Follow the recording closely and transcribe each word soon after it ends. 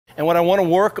And what I want to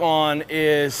work on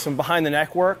is some behind the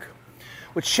neck work,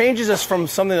 which changes us from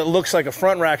something that looks like a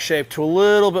front rack shape to a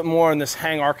little bit more in this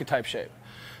hang archetype shape.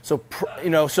 So,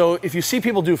 so if you see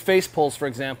people do face pulls, for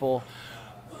example,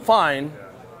 fine.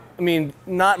 I mean,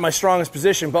 not my strongest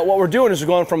position, but what we're doing is we're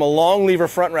going from a long lever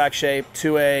front rack shape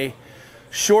to a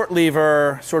short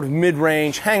lever, sort of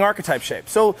mid-range hang archetype shape.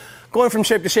 So going from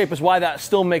shape to shape is why that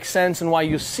still makes sense and why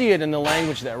you see it in the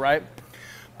language there, right?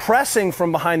 Pressing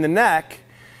from behind the neck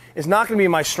is not going to be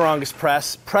my strongest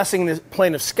press. Pressing the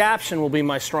plane of scaption will be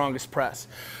my strongest press.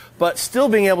 But still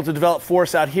being able to develop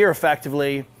force out here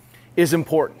effectively is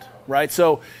important, right?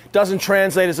 So it doesn't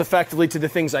translate as effectively to the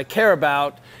things I care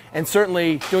about, and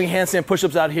certainly doing handstand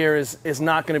push-ups out here is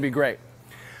not going to be great.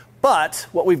 But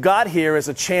what we've got here is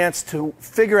a chance to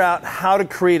figure out how to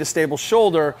create a stable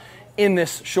shoulder in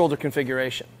this shoulder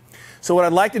configuration. So what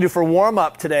I'd like to do for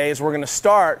warm-up today is we're going to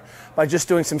start by just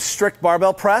doing some strict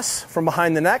barbell press from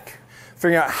behind the neck,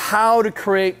 figuring out how to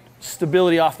create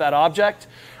stability off that object.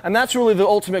 And that's really the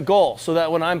ultimate goal, so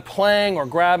that when I'm playing or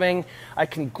grabbing, I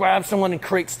can grab someone and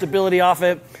create stability off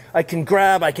it. I can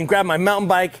grab my mountain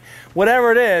bike,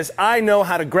 whatever it is, I know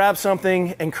how to grab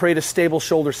something and create a stable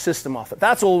shoulder system off it.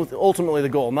 That's ultimately the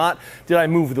goal, not did I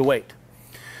move the weight.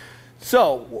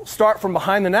 So we'll start from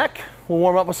behind the neck. We'll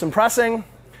warm up with some pressing,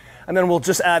 and then we'll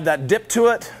just add that dip to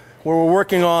it, where we're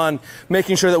working on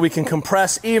making sure that we can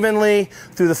compress evenly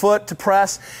through the foot to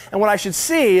press. And what I should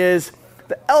see is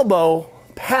the elbow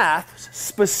path,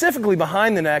 specifically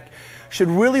behind the neck, should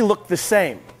really look the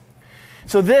same.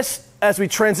 So this, as we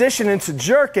transition into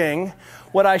jerking,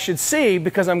 what I should see,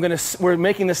 because we're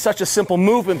making this such a simple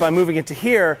movement by moving it to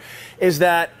here, is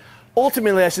that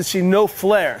ultimately I should see no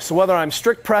flare. So whether I'm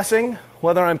strict pressing,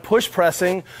 whether I'm push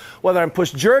pressing, whether I'm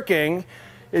push jerking,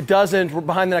 it doesn't,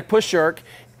 behind the neck push jerk,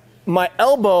 my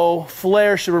elbow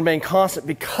flare should remain constant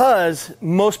because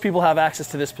most people have access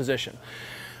to this position.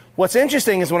 What's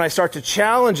interesting is when I start to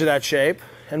challenge that shape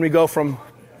and we go from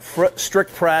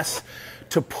strict press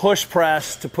to push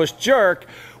jerk,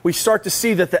 we start to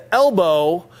see that the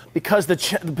elbow, because the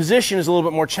position is a little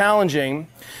bit more challenging,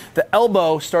 the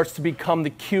elbow starts to become the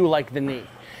cue like the knee.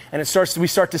 And we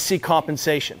start to see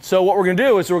compensation. So what we're going to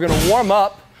do is we're going to warm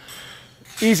up,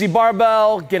 easy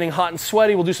barbell, getting hot and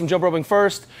sweaty. We'll do some jump roping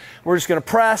first. We're just going to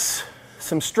press,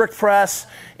 some strict press,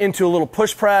 into a little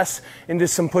push press, into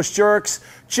some push jerks,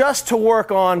 just to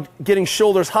work on getting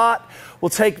shoulders hot.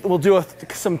 We'll do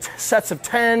some sets of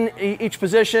 10 each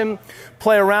position,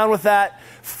 play around with that,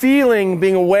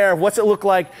 being aware of what's it look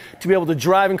like to be able to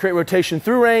drive and create rotation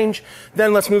through range.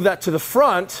 Then let's move that to the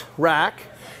front rack,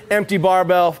 empty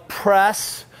barbell,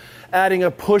 press, adding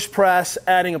a push press,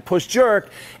 adding a push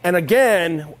jerk. And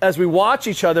again, as we watch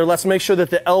each other, let's make sure that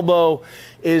the elbow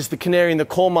is the canary in the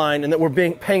coal mine and that we're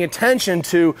paying attention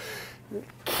to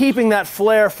keeping that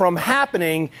flare from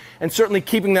happening, and certainly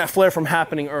keeping that flare from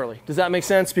happening early. Does that make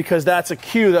sense? Because that's a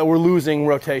cue that we're losing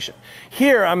rotation.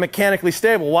 Here, I'm mechanically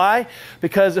stable. Why?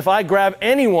 Because if I grab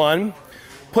anyone,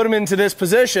 put them into this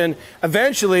position,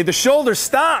 eventually the shoulder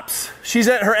stops. She's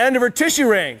at her end of her tissue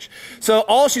range. So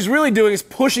all she's really doing is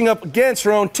pushing up against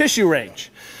her own tissue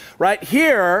range. Right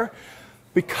here,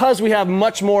 because we have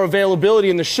much more availability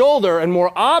in the shoulder and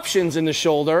more options in the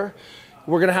shoulder,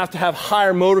 we're going to have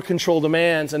higher motor control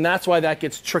demands, and that's why that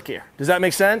gets trickier. Does that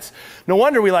make sense? No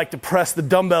wonder we like to press the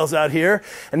dumbbells out here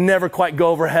and never quite go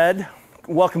overhead.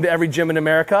 Welcome to every gym in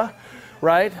America,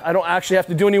 right? I don't actually have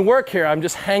to do any work here. I'm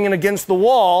just hanging against the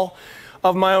wall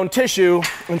of my own tissue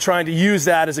and trying to use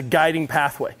that as a guiding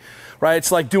pathway, right?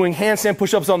 It's like doing handstand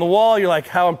push-ups on the wall. You're like,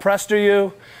 how impressed are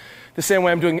you? The same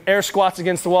way I'm doing air squats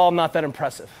against the wall, I'm not that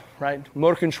impressive, right?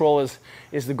 Motor control is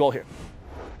the goal here.